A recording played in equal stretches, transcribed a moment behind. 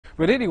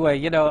But anyway,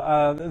 you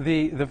know,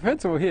 the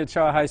principal here at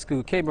Shaw High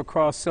School came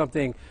across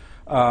something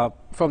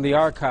from the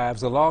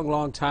archives a long,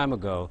 long time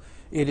ago.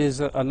 It is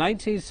a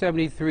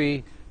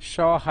 1973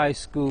 Shaw High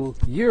School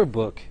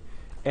yearbook.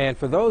 And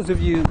for those of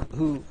you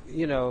who,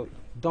 you know,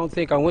 don't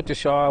think I went to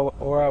Shaw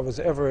or I was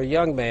ever a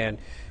young man,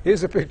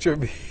 here's a picture of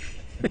me.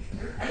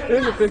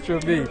 Here's a picture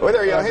of me. Oh,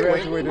 there you go. Hey,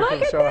 graduated from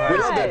Shaw High School.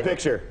 We love that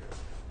picture.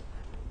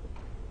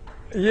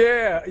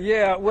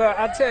 Yeah. Well,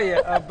 I tell you,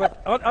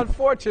 but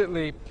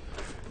unfortunately,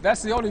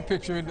 that's the only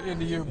picture in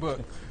the yearbook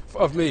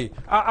of me.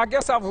 I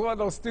guess I was one of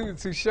those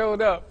students who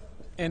showed up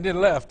and then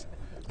left.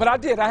 But I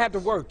did. I had to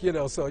work, you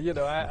know. So, you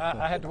know,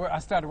 I had to work. I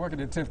started working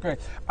in 10th grade.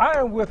 I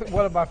am with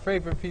one of my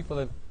favorite people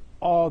on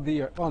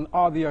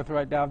all the earth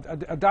right now,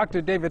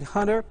 Dr. David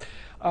Hunter.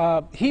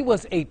 He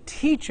was a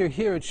teacher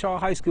here at Shaw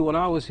High School when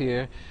I was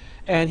here.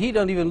 And he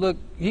doesn't even look,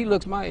 he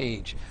looks my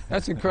age.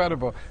 That's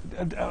incredible.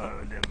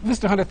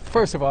 Mr. Hunter,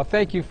 first of all,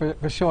 thank you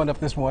for showing up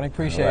this morning.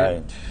 Appreciate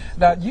it.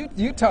 Now,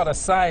 you taught a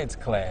science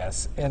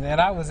class, and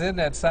I was in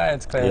that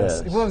science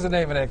class. Yes. What was the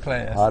name of that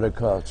class?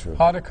 Horticulture.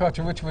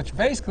 Horticulture, which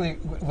basically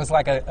was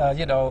like a,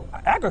 you know,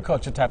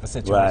 agriculture type of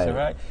situation,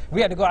 right?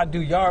 We had to go out and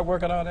do yard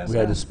work and all that stuff? We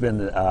had to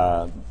spend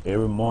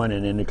every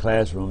morning in the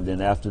classroom,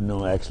 then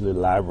afternoon actually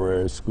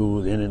library,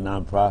 schools, any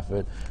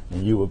nonprofit,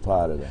 and you were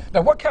part of that.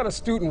 Now, what kind of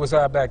student was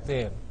I back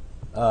then?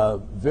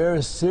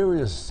 Very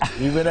serious,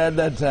 even at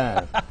that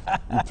time.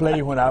 You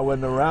played when I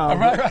wasn't around.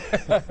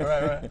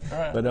 Right.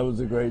 But that was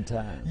a great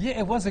time. Yeah,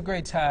 it was a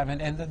great time,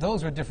 and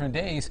those were different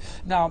days.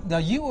 Now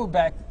you were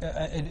back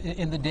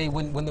in the day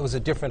when there was a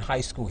different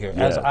high school here,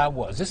 as I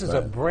was. This is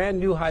a brand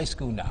new high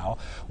school now.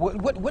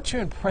 What's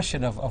your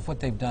impression of what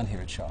they've done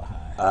here at Shaw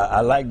High?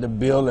 I like the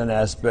building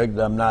aspect.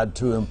 I'm not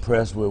too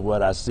impressed with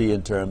what I see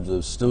in terms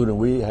of students.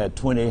 We had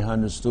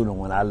 2,800 students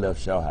when I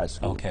left Shaw High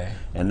School. Okay.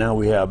 And now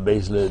we have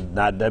basically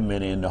not that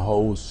many in the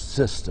whole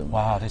system.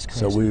 Wow, that's crazy.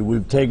 So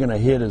we've taken a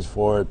hit as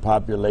far as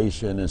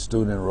population and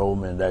student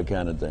enrollment, that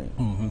kind of thing.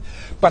 Mm-hmm.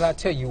 But I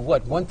tell you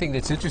what, one thing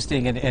that's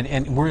interesting,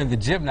 and we're in the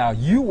gym now,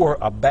 you were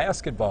a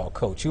basketball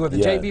coach. You were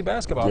the JV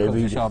basketball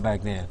coach at Shaw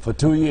back then. For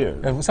 2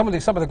 years. And some of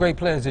the great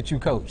players that you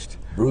coached.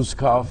 Bruce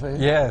Coffey.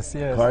 Yes.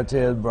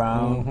 Cortez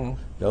Brown.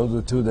 Those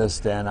are two that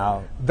stand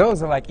out.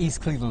 Those are like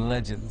East Cleveland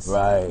legends.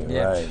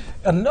 Right.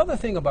 Another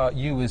thing about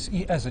you is,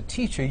 as a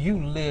teacher, you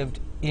lived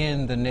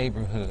in the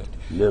neighborhood.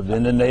 Lived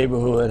in the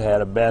neighborhood,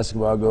 had a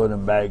basketball court in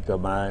the back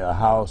of my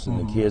house, and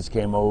the kids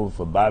came over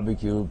for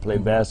barbecue, play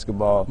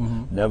basketball,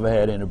 never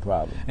had any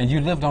problem. And you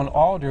lived on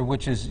Alder,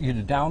 which is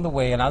down the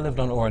way, and I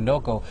lived on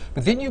Orinoco.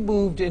 But then you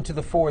moved into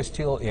the Forest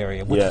Hill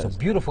area, which is a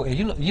beautiful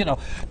area. You know,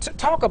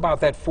 talk about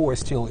that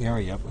Forest Hill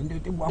area.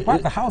 Why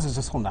the houses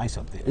are so nice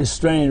up there? It's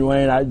strange,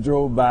 Wayne. I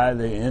drove by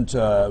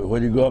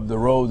when you go up the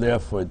road there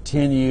for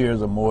 10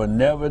 years or more,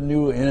 never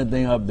knew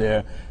anything up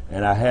there.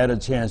 And I had a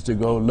chance to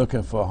go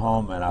looking for a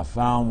home, and I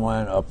found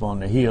one up on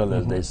the hill,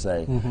 as they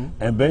say.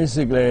 And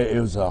basically, it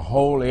was a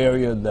whole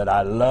area that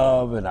I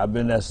love, and I've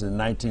been there since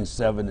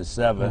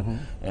 1977,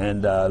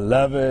 and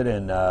love it,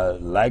 and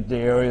like the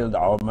area.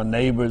 All my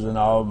neighbors and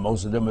all,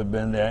 most of them have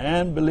been there.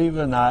 And believe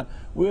it or not,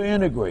 we're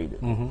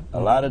integrated. A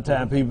lot of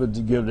time people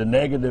give the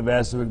negative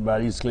aspect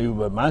about East Cleveland,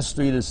 but my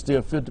street is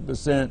still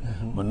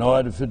 50%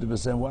 minority,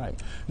 50%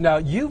 white. Now,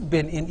 you've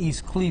been in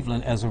East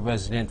Cleveland as a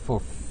resident for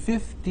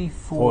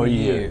 54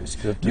 years.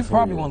 You're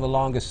probably one of the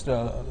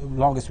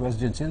longest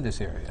residents in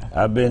this area.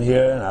 I've been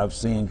here, and I've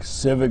seen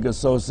Civic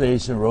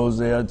Association,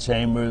 Roselle,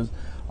 Chambers,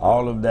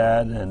 all of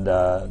that, and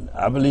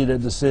I believe that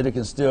the city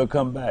can still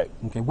come back.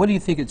 Okay, what do you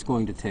think it's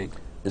going to take?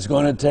 It's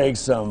going to take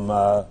some,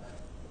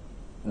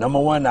 number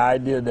one, the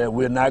idea that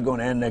we're not going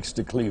to annex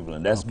to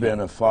Cleveland. That's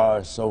been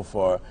so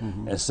far.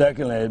 And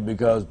secondly,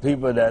 because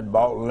people that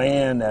bought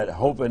land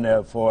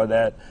hoping for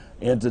that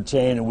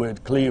interchange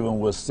with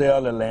Cleveland will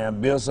sell the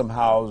land, build some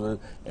houses,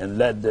 and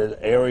let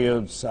the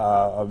areas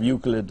of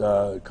Euclid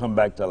come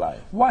back to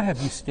life. Why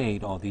have you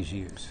stayed all these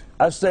years?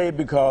 I stayed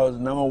because,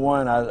 number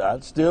one, I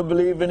still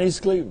believe in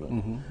East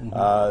Cleveland.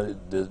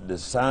 The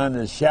sun,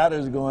 the shadow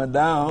is going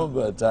down,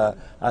 but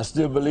I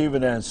still believe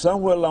in it. And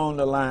somewhere along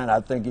the line,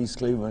 I think East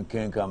Cleveland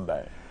can come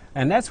back.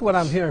 And that's what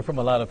I'm hearing from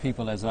a lot of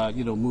people as I,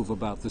 move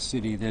about the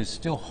city. There's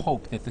still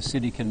hope that the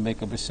city can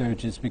make a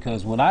resurgence,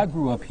 because when I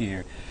grew up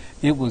here,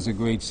 it was a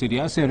great city.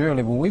 I said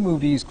earlier, when we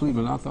moved to East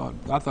Cleveland, I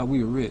thought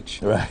we were rich.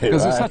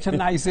 Because it's such a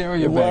nice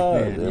area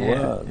back then. It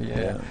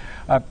was.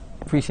 I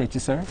appreciate you,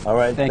 sir. All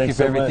right. Thank you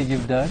for everything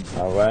you've done.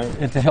 All right.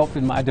 And to help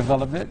in my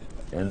development.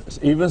 And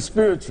even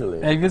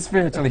spiritually. Even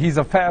spiritually. He's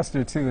a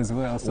pastor, too, as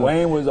well. So.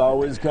 Wayne was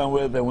always come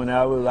with it. When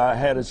I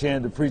had a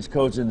chance to preach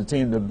coaching the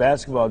team, the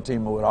basketball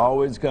team would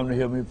always come to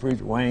hear me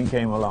preach. Wayne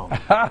came along.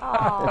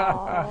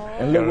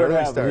 And look what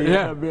happened. He ended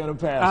up being a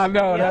pastor. I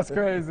know. That's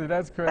crazy.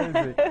 That's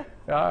crazy.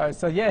 All right.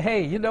 So,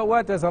 hey, you know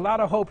what? There's a lot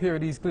of hope here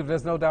at East Cleveland.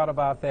 There's no doubt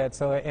about that.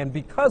 So, and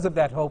because of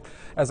that hope,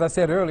 as I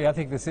said earlier, I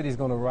think the city's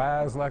going to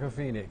rise like a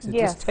phoenix. It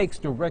just takes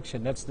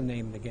direction. That's the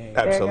name of the game.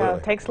 Absolutely. There you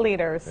go. Takes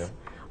leaders.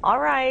 All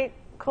right.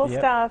 Cool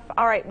stuff.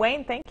 All right,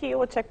 Wayne, thank you.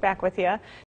 We'll check back with you.